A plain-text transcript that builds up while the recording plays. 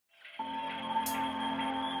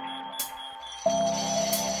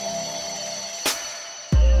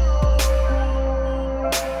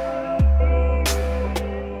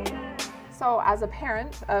as a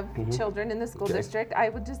parent of children in the school district, I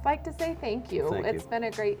would just like to say thank you. It's been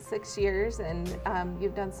a great 6 years, and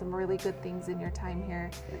you've done some really good things in your time here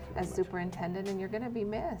as superintendent, and you're going to be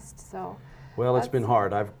missed. So. Well, it's been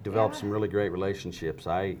hard. I've developed some really great relationships.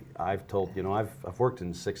 I've told, you know, I've worked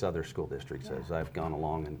in 6 other school districts as I've gone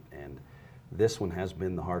along, and this one has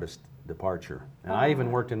been the hardest departure. And I even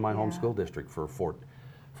worked in my home school district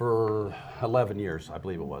for 11 years, I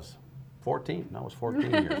believe it was. 14? No, it was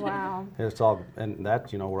 14 years. Wow. It's all, and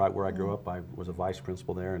that, you know, where I grew up, I was a vice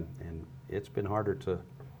principal there, and it's been harder to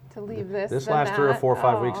leave this. This last 3 or 4 or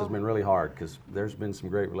 5 weeks has been really hard because there's been some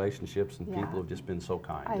great relationships, and people have just been so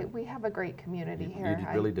kind. We have a great community here.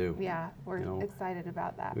 You really do. Yeah, we're excited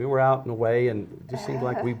about that. We were out and away, and it just seems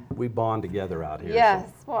like we bond together out here. Yes,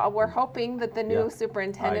 so. Well, we're hoping that the new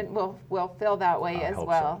superintendent will feel that way as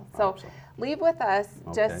well. So leave with us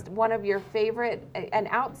just one of your favorite, an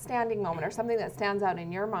outstanding moment or something that stands out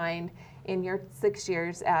in your mind in your 6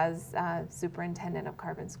 years as superintendent of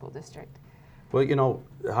Carbon School District. Well, you know,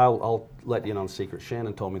 I'll let you know the secret.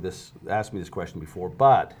 Shannon told me this, asked me this question before,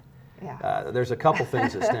 but there's a couple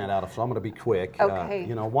things that stand out, so I'm going to be quick. Okay.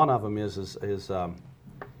 You know, one of them is the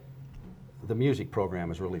music program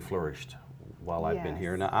has really flourished while I've been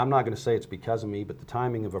here. Now, I'm not going to say it's because of me, but the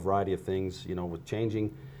timing of a variety of things, you know, with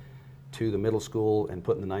changing to the middle school and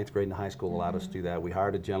putting the 9th grade in the high school allowed us to do that. We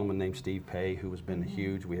hired a gentleman named Steve Pay, who has been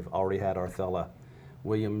huge. We have already had Arthella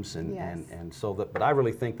Williams, and so that, but I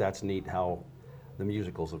really think that's neat how the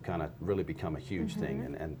musicals have kind of really become a huge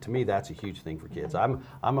thing, and to me that's a huge thing for kids. I'm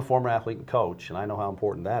a former athlete and coach, and I know how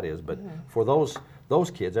important that is, but for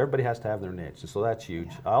those kids, everybody has to have their niche, and so that's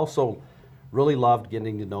huge. I also really loved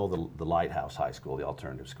getting to know the Lighthouse High School, the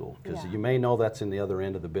alternative school, because you may know that's in the other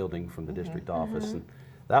end of the building from the district office, and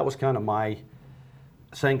that was kind of my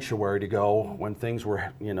sanctuary to go when things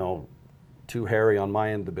were, you know, too hairy on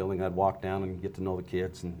my end of the building. I'd walk down and get to know the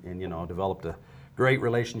kids, and you know, developed a great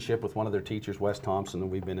relationship with one of their teachers, Wes Thompson,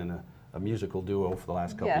 and we've been in a musical duo for the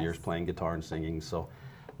last couple of years, playing guitar and singing. So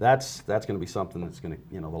that's going to be something that's going to,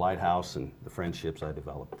 you know, the Lighthouse and the friendships I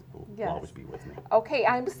developed will always be with me. Okay,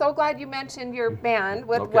 I'm so glad you mentioned your band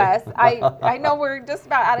with Wes. I know we're just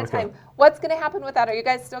about out of time. What's going to happen with that? Are you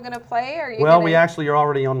guys still going to play? Or are you we actually are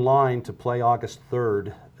already online to play August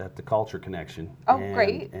 3rd at the Culture Connection. Oh,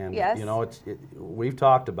 great. And you know, we've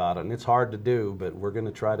talked about it, and it's hard to do, but we're going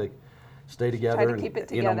to try to stay together. Try to keep it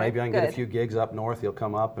together. You know, maybe I can get a few gigs up north. He'll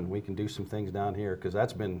come up, and we can do some things down here, because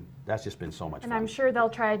that's just been so much fun. And I'm sure they'll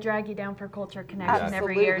try to drag you down for Culture Connection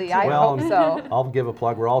every year too. I hope so. I'll give a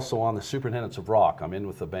plug. We're also on the Superintendents of Rock. I'm in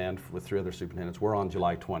with the band with 3 other superintendents. We're on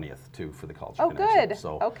July 20th too for the Culture Connection. Oh, good.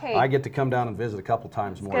 So I get to come down and visit a couple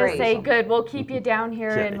times more. Good. We'll keep you down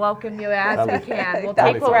here and welcome you as we can. We'll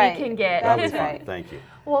take what we can get. That'll be fun. Thank you.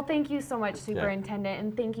 Well, thank you so much, Superintendent,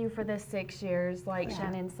 and thank you for the 6 years. Like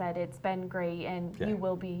Shannon said, it's been great, and you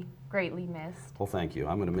will be greatly missed. Well, thank you.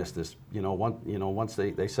 I'm going to miss this. You know, once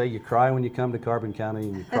they say you cry when you come to Carbon County,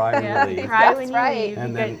 and you cry when you leave. Cry when you leave.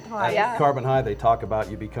 And then at Carbon High, they talk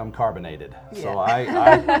about you become carbonated. So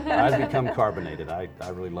I've become carbonated. I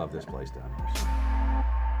really love this place down here. So.